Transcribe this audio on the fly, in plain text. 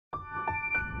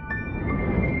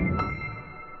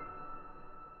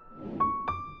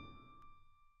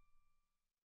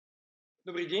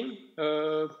Добрый день.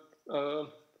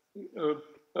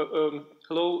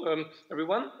 Hello,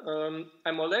 everyone.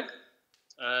 I'm Oleg.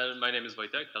 My name is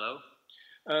Wojtek. Hello.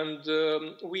 And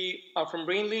we are from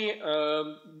Brainly.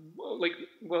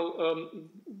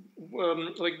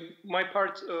 My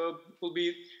part will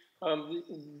be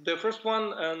the first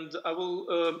one, and I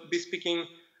will be speaking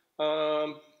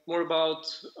more about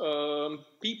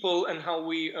people and how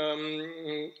we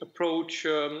approach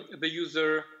the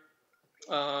user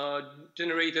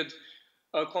generated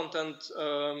content,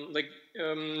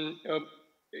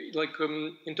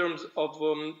 in terms of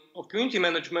community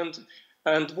management.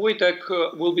 And Wojtek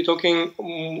will be talking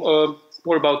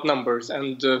more about numbers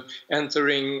and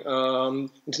entering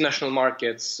international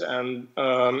markets and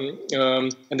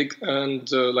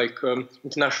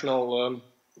international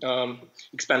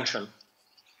expansion.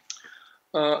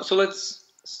 So let's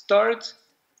start.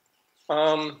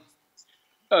 I'm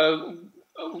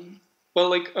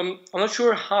not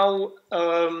sure how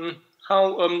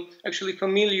actually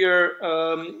familiar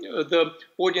the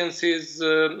audience is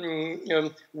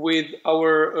with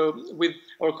our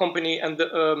company and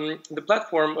the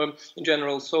platform in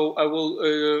general. So I will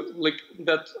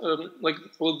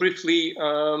will briefly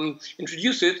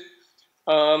introduce it.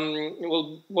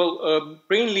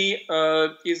 Brainly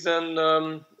is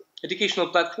an educational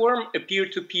platform, a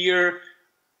peer-to-peer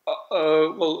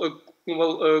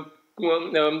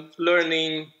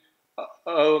learning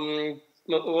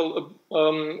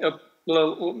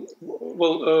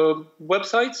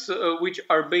websites which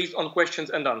are based on questions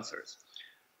and answers.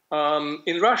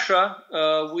 In Russia,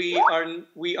 we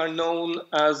are known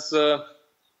as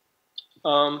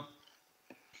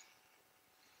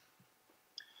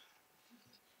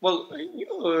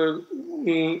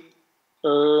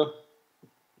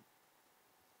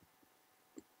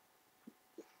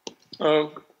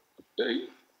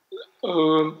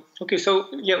okay, so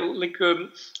yeah,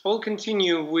 I'll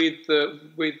continue with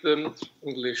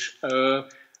English. In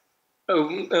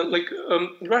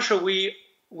Russia, we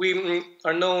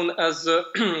are known as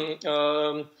we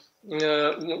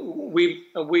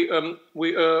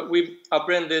are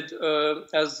branded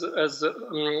as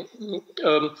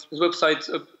website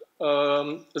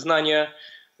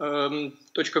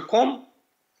znania.com,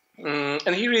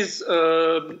 and here is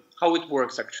how it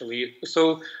works actually.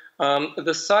 So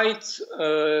the site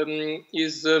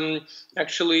is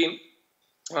actually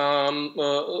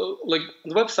the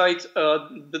website.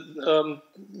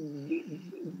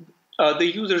 The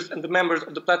users and the members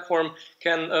of the platform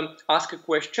can ask a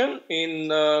question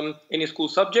in any school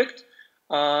subject.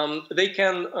 They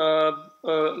can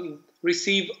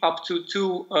receive up to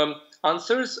 2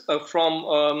 answers from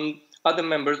other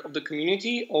members of the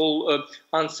community. All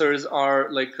answers are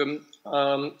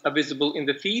visible in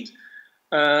the feed.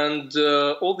 And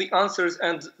all the answers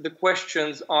and the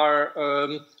questions are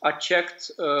checked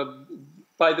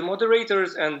by the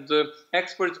moderators and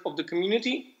experts of the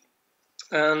community.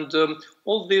 And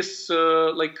all this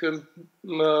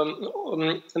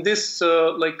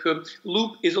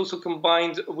loop is also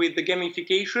combined with the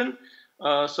gamification.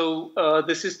 So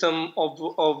the system of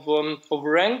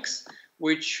ranks,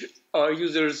 which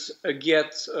users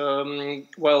get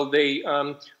while they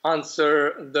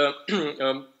answer the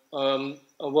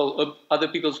other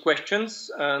people's questions,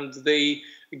 and they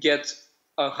get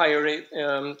higher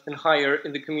and higher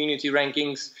in the community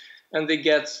rankings, and they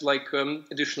get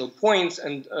additional points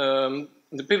and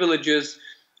the privileges.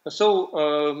 So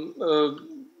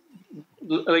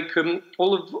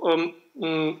all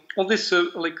this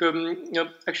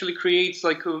actually creates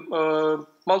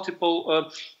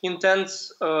multiple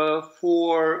intents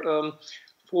for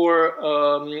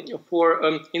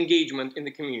engagement in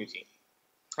the community.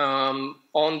 On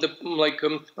the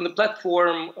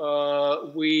platform,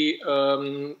 we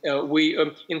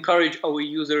encourage our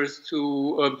users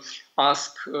to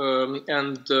ask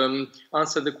and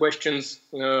answer the questions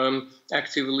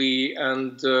actively.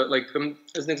 And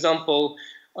as an example,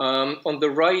 on the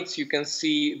right you can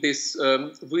see this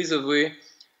вызовы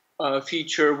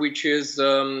feature, which is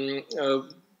a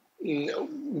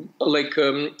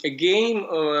game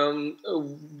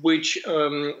which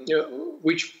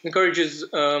encourages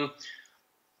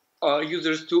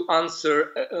users to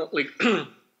answer a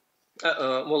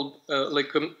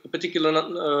particular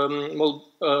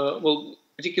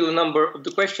particular number of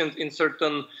the questions in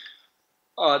certain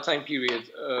time period.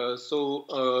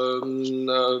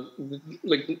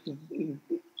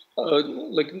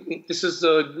 This is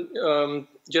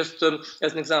just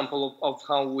as an example of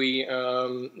how we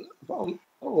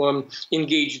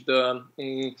engage the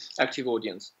active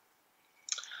audience.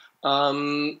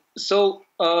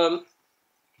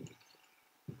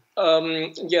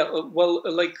 Yeah, well,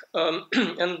 like,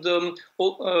 and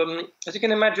as you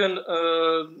can imagine,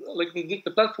 like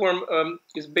the platform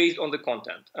is based on the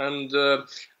content, and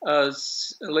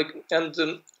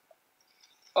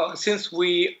since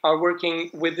we are working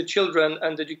with the children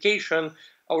and education,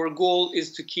 our goal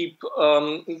is to keep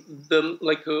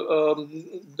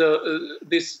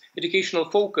this educational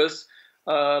focus.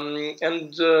 We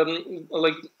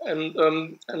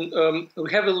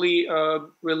heavily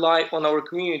rely on our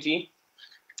community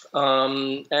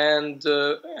and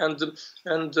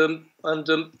on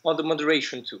the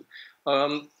moderation too.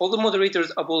 All the moderators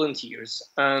are volunteers,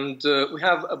 and we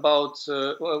have about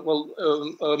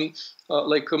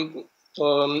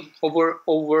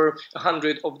over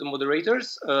 100 of the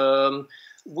moderators.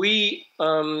 We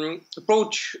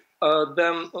approach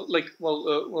them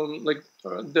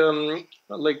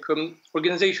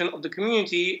organization of the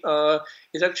community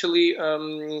is actually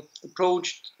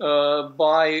approached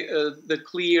by the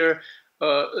clear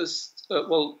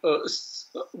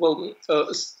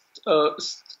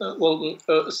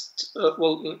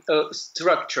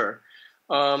structure.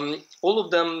 All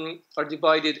of them are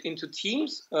divided into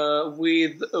teams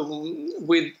with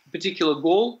particular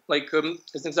goal. Like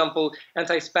as an example,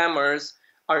 anti-spammers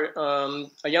are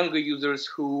younger users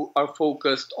who are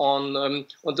focused on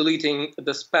deleting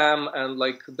the spam and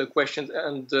like the questions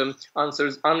and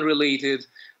answers unrelated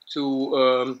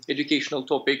to educational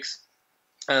topics.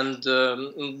 And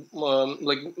the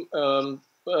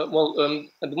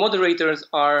moderators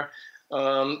are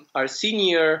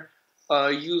senior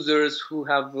users who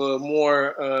have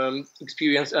more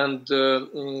experience and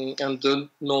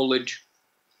knowledge.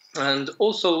 And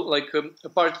also, like a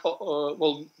part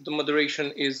of the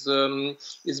moderation is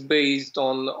based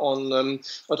on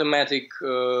automatic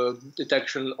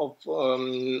detection of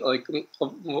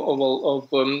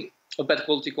bad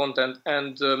quality content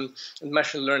and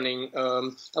machine learning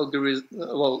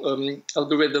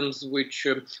algorithms, which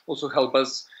also help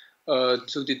us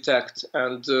to detect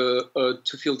and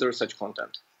to filter such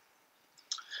content.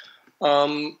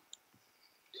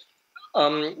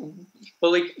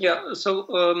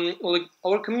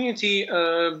 Our community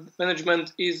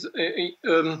management is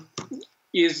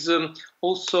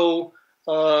also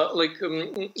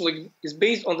is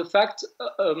based on the fact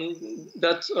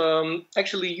that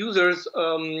actually users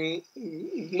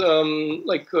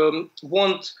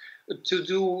want to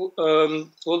do a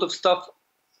lot of stuff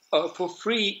for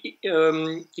free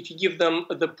if you give them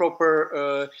the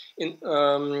proper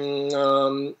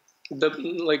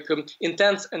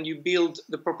intents and you build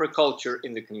the proper culture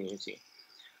in the community.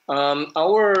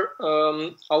 Our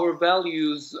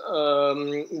values,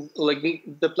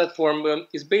 the platform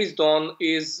is based on,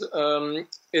 is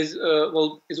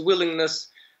willingness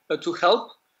to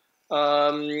help,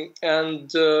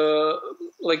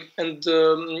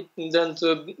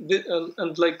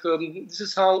 this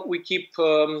is how we keep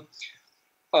the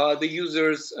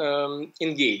users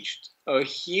engaged.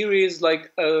 Here is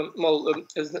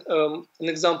as an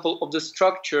example of the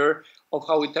structure of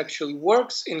how it actually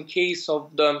works in case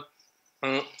of the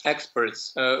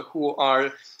experts who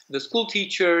are the school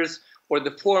teachers or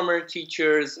the former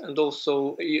teachers, and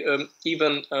also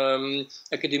even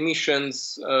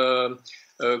academicians,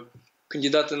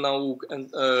 кандидаты наук,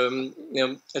 and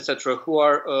etc., who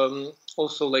are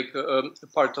also a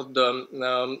part of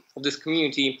this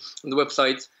community on the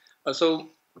website. So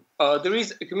there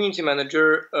is a community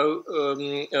manager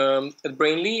at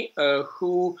Brainly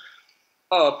who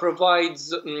provides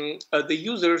the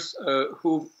users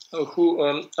who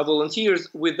are volunteers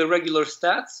with the regular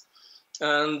stats,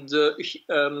 and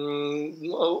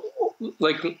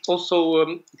also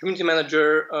community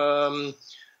manager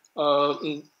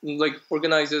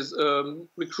organizes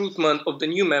recruitment of the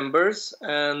new members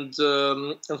and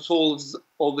solves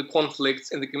all the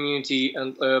conflicts in the community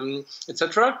and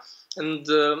etc. And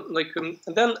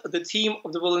then the team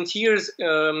of the volunteers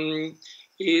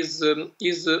is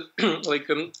as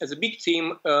a big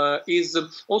team is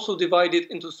also divided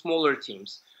into smaller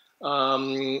teams.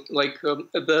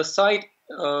 The site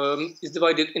is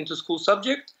divided into school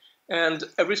subject, and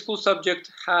every school subject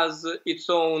has its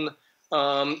own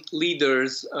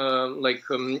leaders, in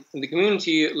the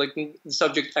community, the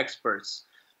subject experts,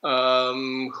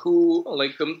 who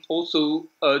also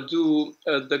do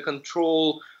the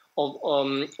control of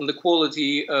the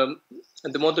quality and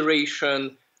the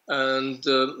moderation, and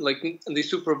they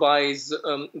supervise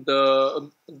the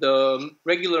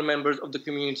regular members of the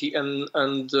community and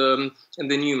the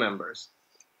new members.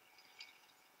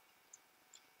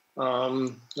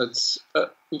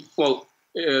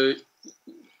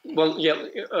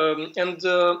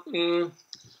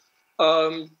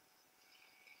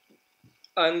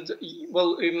 and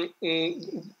well,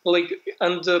 like,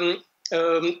 and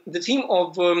the team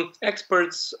of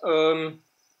experts,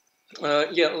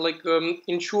 yeah, like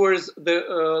ensures the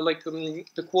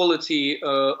the quality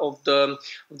of the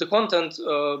content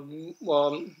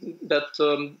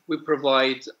that we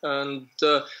provide, and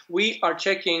we are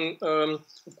checking,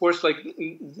 of course, like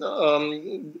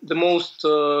the most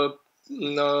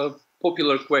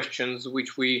popular questions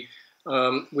which we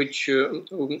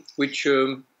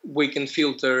we can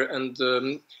filter and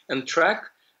track,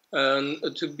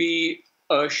 and to be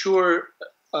sure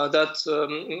that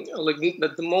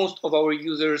that the most of our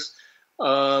users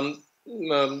land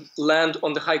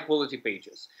on the high quality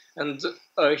pages. And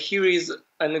here is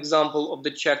an example of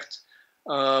the checked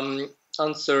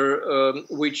answer,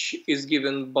 which is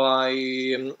given by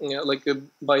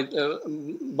by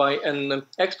an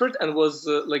expert, and was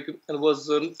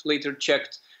later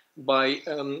checked by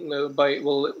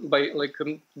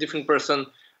different person.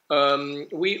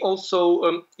 We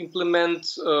also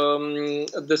implement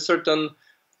the certain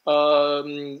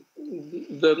the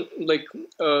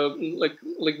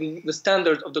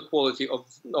standard of the quality of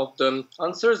the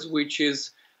answers, which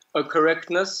is a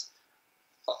correctness,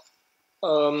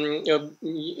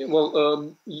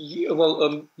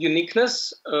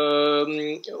 uniqueness, a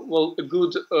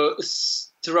good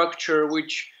structure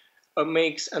which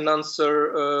makes an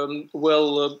answer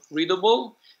well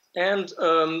readable, and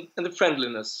the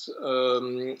friendliness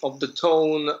of the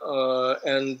tone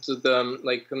and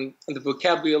the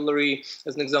vocabulary.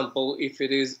 As an example, if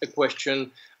it is a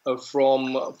question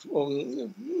from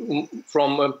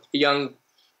a young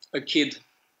kid.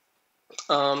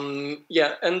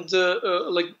 Yeah, and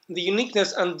like the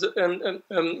uniqueness and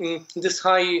this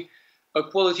high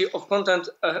quality of content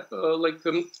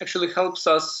actually helps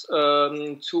us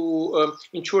to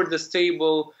ensure the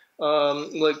stable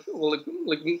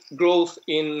growth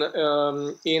in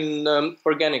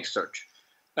organic search.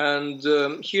 And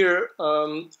here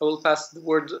I will pass the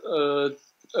word to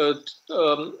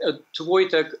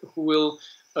Wojtek, who will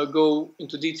go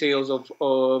into details of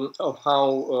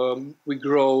how we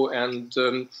grow and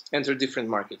enter different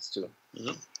markets too.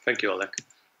 Mm-hmm. Thank you, Oleg.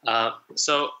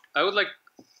 So I would like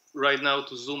right now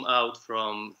to zoom out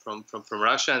from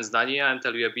Russia and Zdania and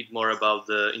tell you a bit more about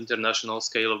the international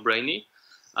scale of Brainy.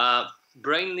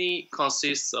 Brainy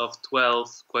consists of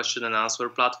 12 question and answer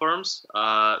platforms.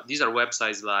 These are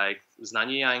websites like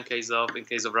Znania in case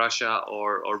of Russia,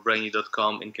 or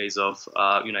Brainy.com in case of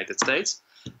United States.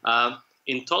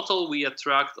 In total, we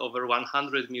attract over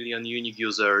 100 million unique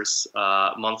users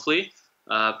monthly,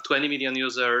 20 million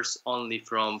users only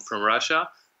from Russia.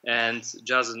 And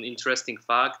just an interesting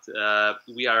fact,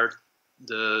 we are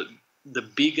the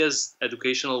biggest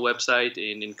educational website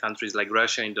in countries like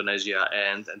Russia, Indonesia,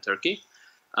 and Turkey.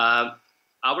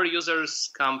 Our users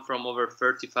come from over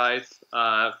 35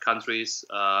 countries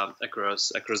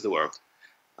across the world.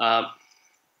 The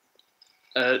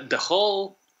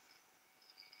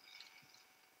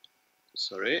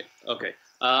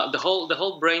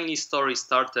whole Brainy story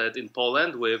started in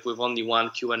Poland with only one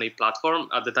Q&A platform.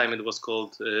 At the time it was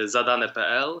called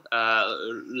Zadane.pl.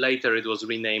 Later it was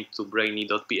renamed to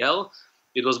Brainy.pl.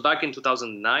 It was back in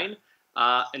 2009.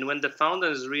 And when the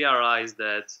founders realized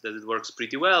that it works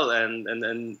pretty well and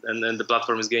the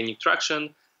platform is gaining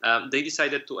traction, they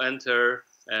decided to enter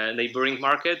a neighboring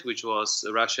market, which was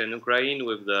Russia and Ukraine,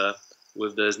 with the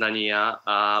Znania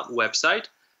website.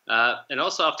 And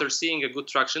also, after seeing a good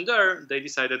traction there, they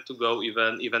decided to go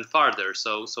even farther.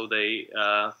 So they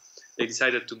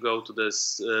decided to go to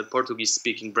this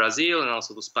Portuguese-speaking Brazil and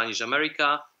also to Spanish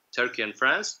America, Turkey, and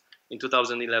France in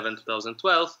 2011,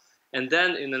 2012. And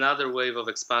then in another wave of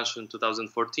expansion,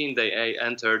 2014, they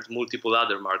entered multiple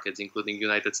other markets, including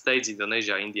United States,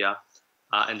 Indonesia, India,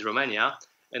 and Romania.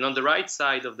 And on the right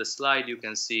side of the slide, you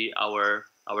can see our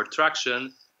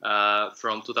traction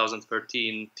from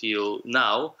 2013 till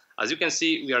now. As you can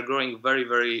see, we are growing very,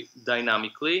 very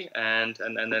dynamically, and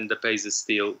the pace is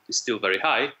still very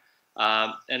high.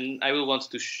 And I will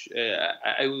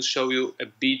I will show you a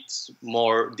bit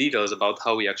more details about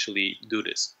how we actually do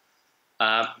this.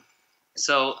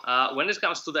 So when it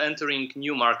comes to the entering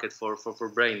new market for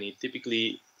Brainy,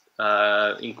 typically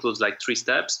includes like 3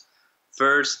 steps.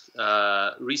 First,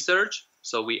 research.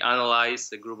 So we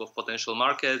analyze a group of potential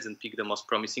markets and pick the most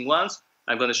promising ones.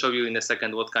 I'm going to show you in a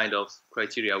second what kind of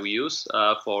criteria we use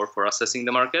for assessing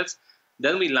the markets.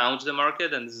 Then we launch the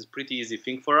market, and this is a pretty easy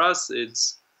thing for us.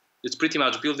 It's pretty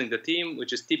much building the team,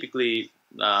 which is typically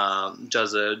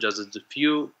just a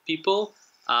few people,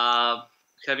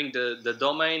 having the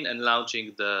domain and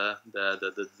launching the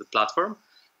platform.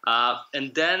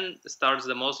 And then starts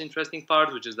the most interesting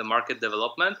part, which is the market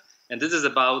development. And this is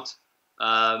about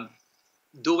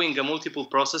doing multiple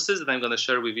processes that I'm going to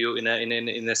share with you in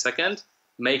a second,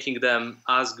 making them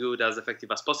as good, as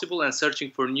effective as possible, and searching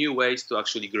for new ways to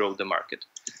actually grow the market.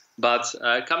 But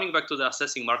coming back to the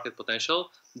assessing market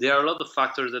potential, there are a lot of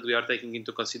factors that we are taking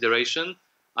into consideration.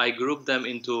 I group them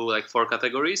into like 4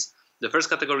 categories. The first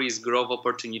category is growth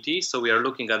opportunity. So we are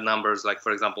looking at numbers like,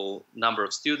 for example, number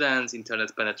of students,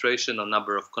 internet penetration, or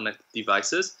number of connected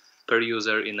devices per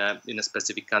user in a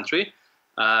specific country.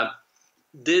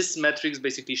 These metrics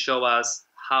basically show us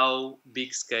how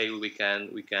big scale we can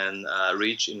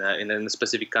reach in a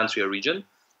specific country or region.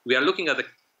 We are looking at the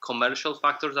commercial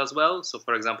factors as well. So,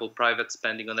 for example, private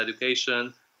spending on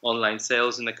education, online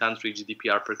sales in the country,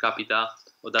 GDPR per capita,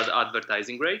 or that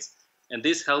advertising rates, and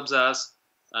this helps us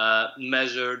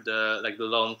measure the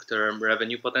long-term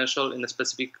revenue potential in a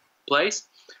specific place.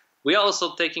 We are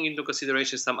also taking into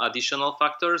consideration some additional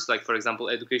factors, like, for example,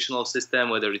 educational system,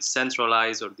 whether it's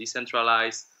centralized or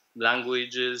decentralized,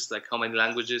 languages, like how many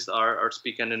languages are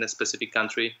spoken in a specific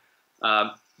country,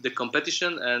 the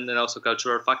competition, and then also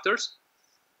cultural factors.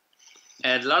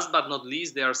 And last but not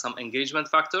least, there are some engagement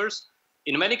factors.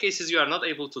 In many cases, you are not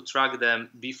able to track them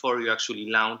before you actually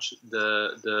launch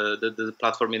the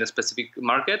platform in a specific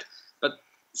market, but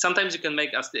sometimes you can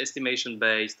make the estimation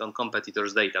based on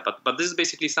competitors' data. But this is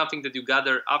basically something that you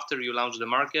gather after you launch the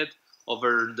market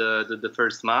over the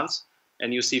first months,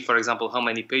 and you see, for example, how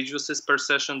many page views per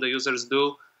session the users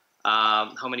do,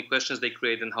 how many questions they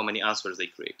create, and how many answers they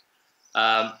create.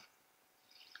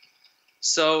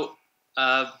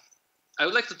 I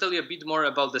would like to tell you a bit more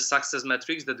about the success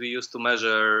metrics that we use to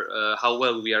measure how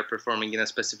well we are performing in a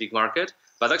specific market.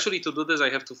 But actually, to do this, I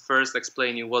have to first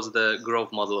explain you what's the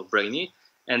growth model of Brainy.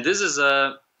 And this is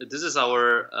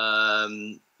our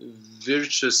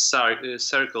virtuous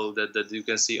circle that you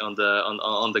can see on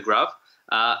the graph.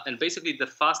 And basically, the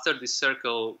faster this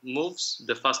circle moves,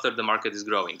 the faster the market is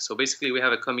growing. So basically, we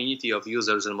have a community of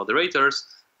users and moderators.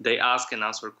 They ask and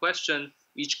answer questions.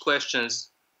 Each questions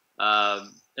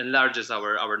enlarges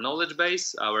our knowledge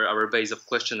base, our base of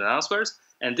questions and answers,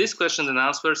 and these questions and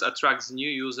answers attracts new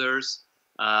users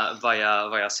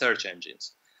via search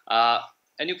engines.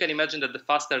 And you can imagine that the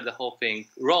faster the whole thing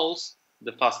rolls,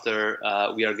 the faster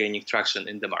we are gaining traction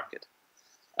in the market.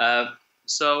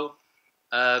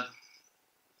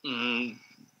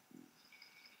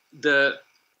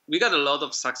 We got a lot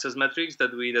of success metrics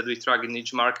that we track in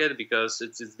each market because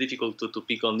it's difficult to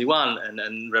pick only one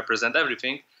and represent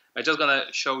everything. I'm just gonna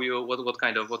show you what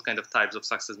kind of types of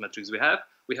success metrics we have.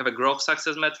 We have a growth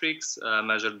success metrics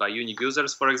measured by unique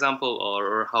users, for example,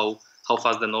 or how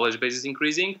fast the knowledge base is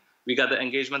increasing. We got the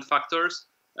engagement factors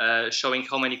showing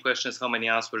how many questions, how many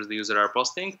answers the user are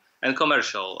posting, and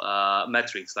commercial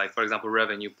metrics like, for example,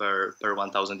 revenue per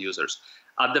 1,000 users.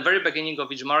 At the very beginning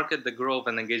of each market, the growth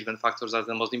and engagement factors are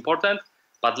the most important,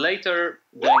 but later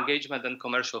the engagement and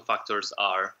commercial factors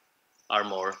are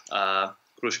more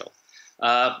crucial.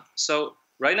 So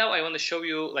right now I want to show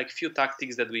you like few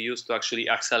tactics that we use to actually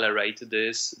accelerate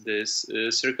this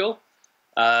circle.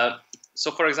 So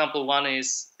for example, one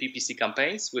is PPC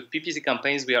campaigns. With PPC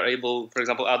campaigns, we are able, for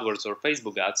example, AdWords or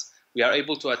Facebook ads, we are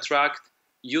able to attract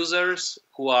users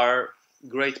who are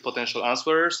great potential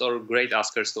answerers or great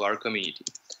askers to our community.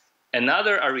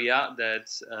 Another area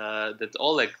that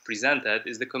Oleg presented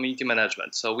is the community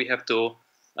management. So we have to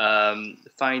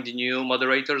find new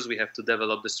moderators, we have to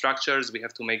develop the structures, we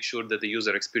have to make sure that the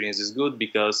user experience is good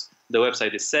because the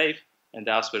website is safe and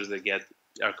the answers they get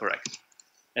are correct.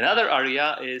 Another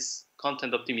area is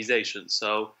content optimization.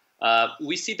 So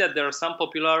we see that there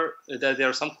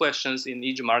are some questions in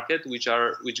each market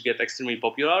which get extremely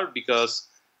popular because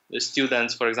the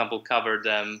students, for example, cover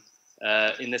them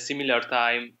in a similar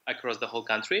time across the whole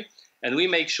country, and we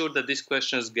make sure that these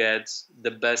questions get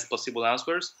the best possible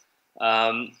answers.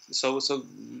 So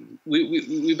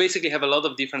we basically have a lot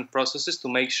of different processes to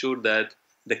make sure that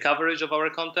the coverage of our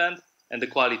content and the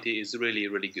quality is really,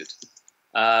 really good.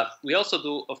 We also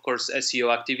do, of course,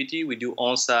 SEO activity. We do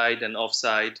on-site and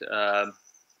off-site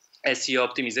SEO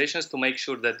optimizations to make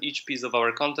sure that each piece of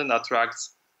our content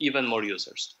attracts even more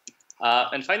users.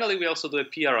 And finally, we also do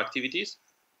PR activities,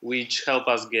 which help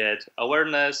us get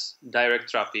awareness, direct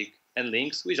traffic, and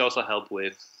links, which also help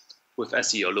with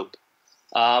SEO loop.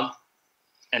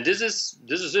 And this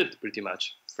is it pretty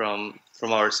much from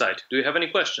our side. Do you have any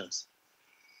questions?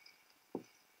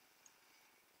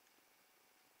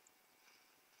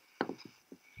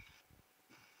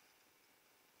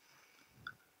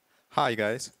 Hi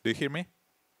guys, do you hear me?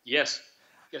 Yes.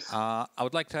 Yes. I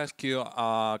would like to ask you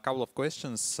a couple of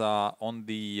questions on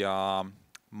the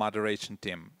moderation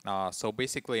team. So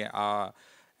basically,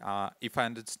 If I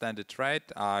understand it right,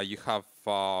 you have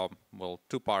well,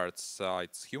 two parts.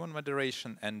 It's human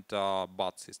moderation and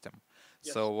bot system.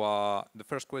 Yes. So the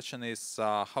first question is,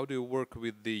 how do you work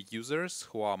with the users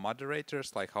who are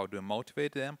moderators? Like, how do you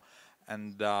motivate them?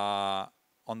 And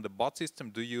on the bot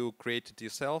system, do you create it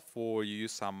yourself, or you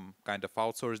use some kind of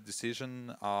outsourced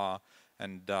decision?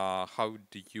 And how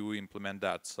do you implement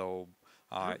that? So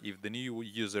if the new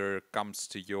user comes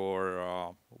to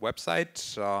your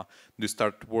website, do you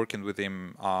start working with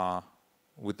him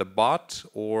with the bot,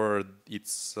 or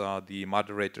it's the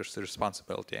moderator's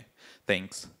responsibility?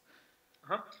 Thanks.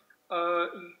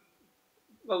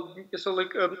 Well, so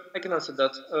like I can answer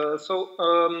that.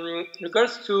 In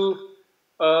regards to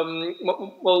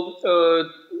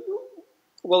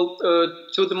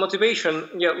to the motivation,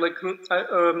 yeah, like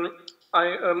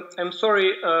I'm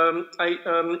sorry, I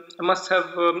must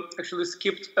have actually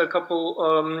skipped a couple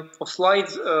of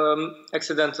slides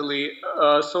accidentally.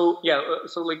 So yeah,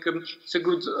 so like it's a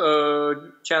good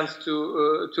chance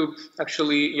to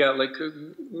actually, yeah, like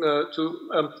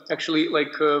actually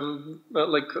like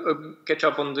catch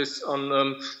up on this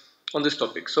on this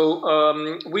topic. So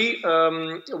we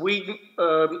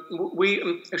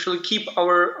actually keep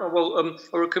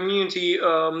our community,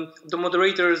 the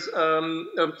moderators,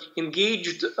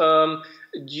 engaged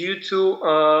due to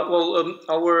our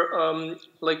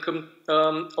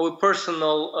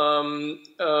personal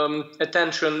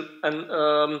attention and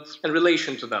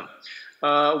relation to them.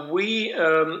 We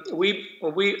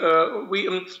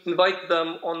invite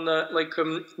them on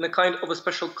in a kind of a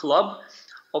special club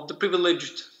of the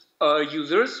privileged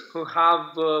users who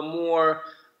have more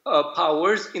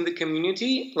powers in the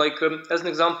community. Like as an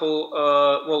example,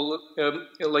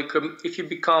 if you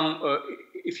become,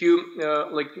 if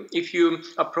you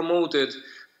are promoted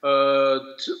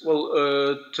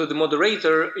to the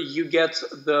moderator, you get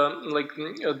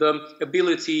the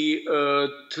ability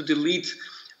to delete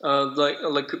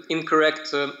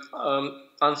incorrect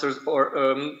answers or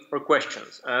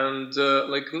questions, and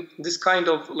this kind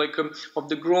of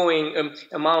the growing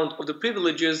amount of the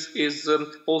privileges is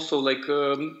also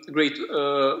great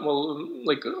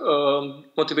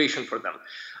motivation for them.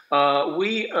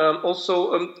 We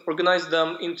also organize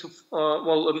them into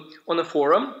on a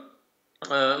forum,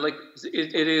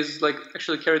 it is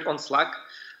actually carried on Slack.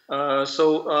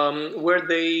 Where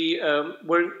they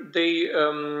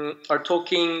are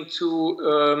talking to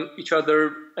each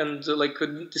other and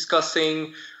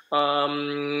discussing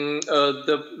the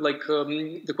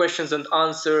questions and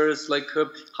answers,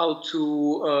 how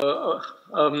to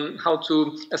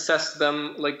assess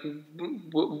them,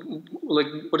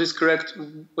 what is correct,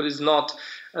 what is not,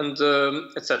 and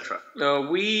etc.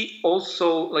 We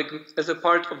also, as a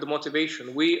part of the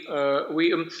motivation, we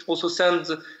also send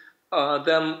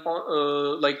them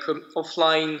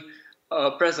offline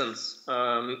presence,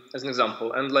 as an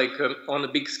example, and on a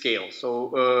big scale. So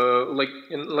I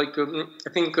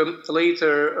think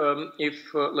later,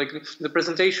 if the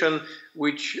presentation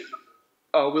which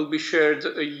will be shared,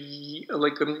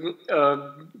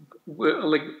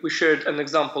 we shared an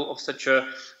example of such a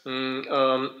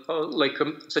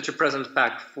such a present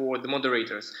pack for the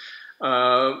moderators,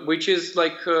 which is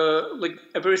a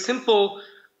very simple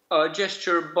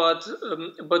gesture, but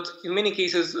in many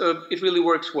cases it really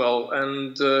works well,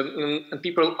 and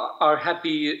people are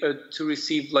happy to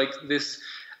receive this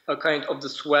kind of the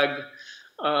swag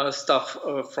stuff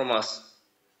from us.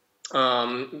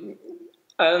 And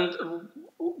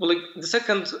the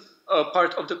second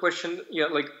part of the question, yeah,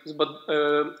 is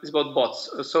about bots.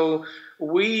 So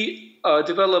we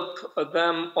develop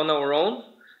them on our own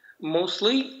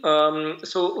mostly.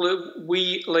 So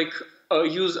we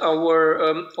use our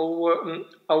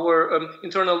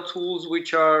internal tools,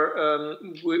 which are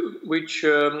which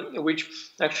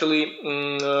actually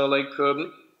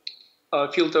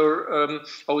filter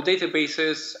our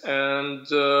databases, and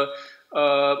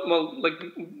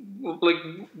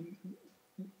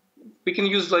we can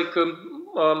use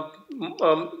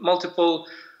multiple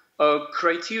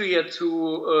criteria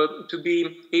to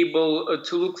be able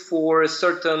to look for a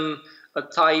certain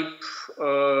type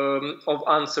of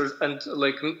answers and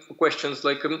questions.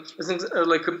 As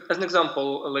an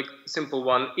example, simple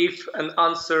one, if an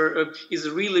answer is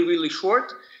really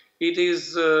short, it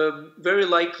is very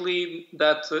likely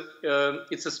that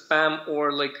it's a spam,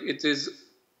 or it is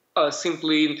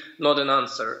simply not an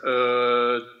answer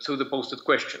to the posted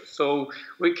question. So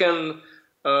we can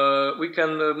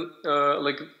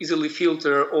easily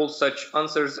filter all such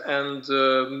answers and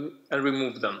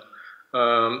remove them.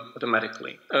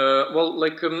 automatically. Well,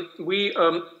 like we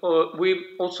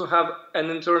also have an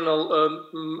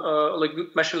internal like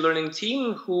machine learning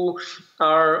team who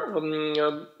are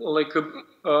like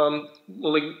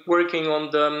working on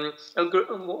the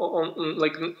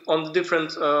on the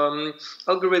different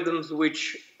algorithms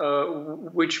which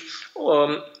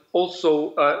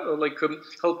also like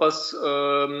help us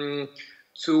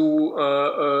to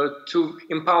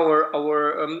empower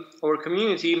our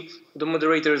community, the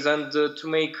moderators, and to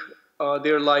make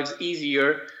their lives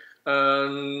easier,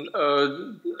 yeah,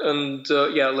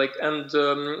 like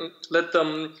let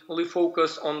them only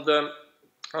focus on the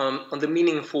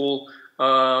meaningful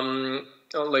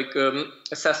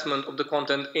assessment of the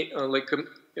content,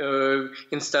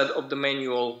 instead of the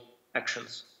manual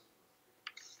actions.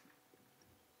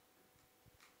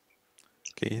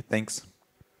 Okay, thanks.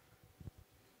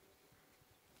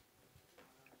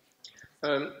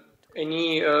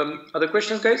 Any other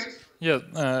questions, guys? Yeah,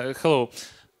 hello.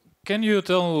 Can you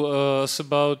tell us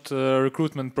about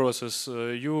recruitment process?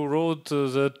 You wrote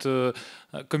that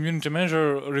community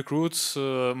manager recruits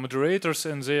moderators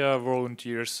and they are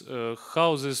volunteers.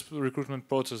 How this recruitment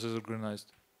process is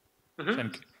organized? Mm-hmm.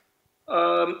 Thank you.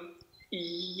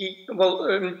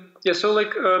 Well, yeah. So,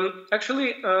 like,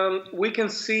 actually, we can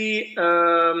see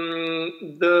the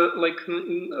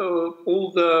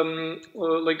all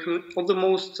the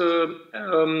most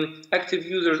active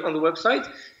users on the website,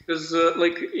 because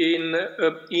like in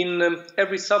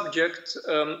every subject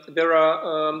there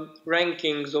are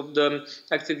rankings of the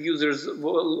active users,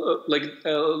 like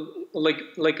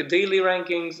daily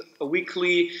rankings,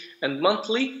 weekly and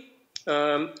monthly,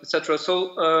 etc.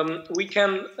 So we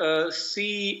can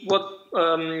see what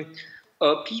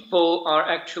people are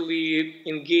actually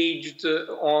engaged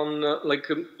on,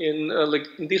 in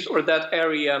this or that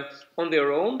area on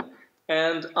their own,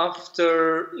 and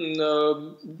after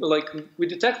we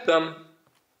detect them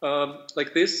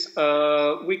like this,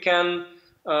 we can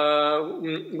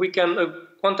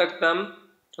contact them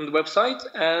on the website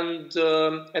and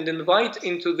invite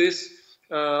into this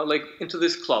into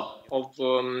this club of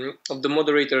the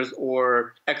moderators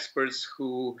or experts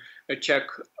who check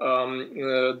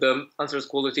the answers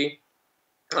quality,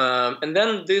 and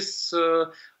then this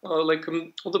all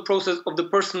the process of the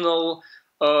personal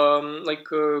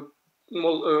the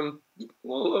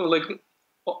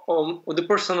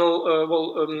personal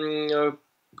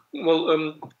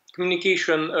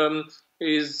communication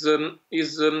is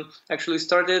actually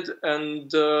started,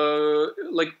 and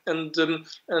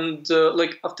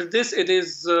after this it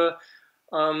is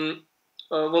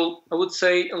well, I would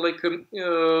say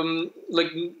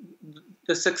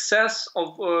the success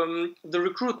of the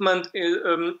recruitment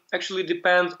actually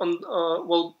depends on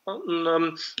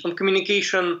on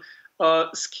communication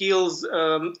skills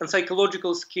and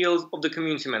psychological skills of the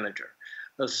community manager.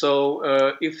 So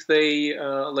if they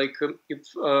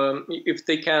if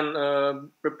they can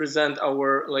represent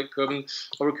our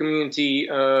our community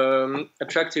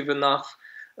attractive enough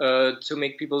to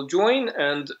make people join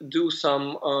and do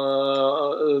some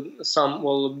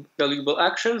valuable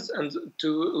actions, and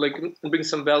to bring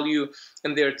some value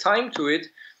and their time to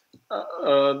it,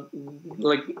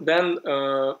 then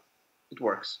it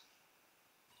works.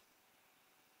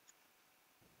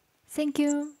 Thank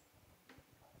you.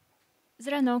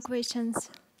 There are no questions.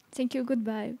 Thank you.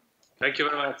 Goodbye. Thank you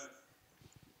very much.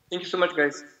 Thank you so much,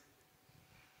 guys.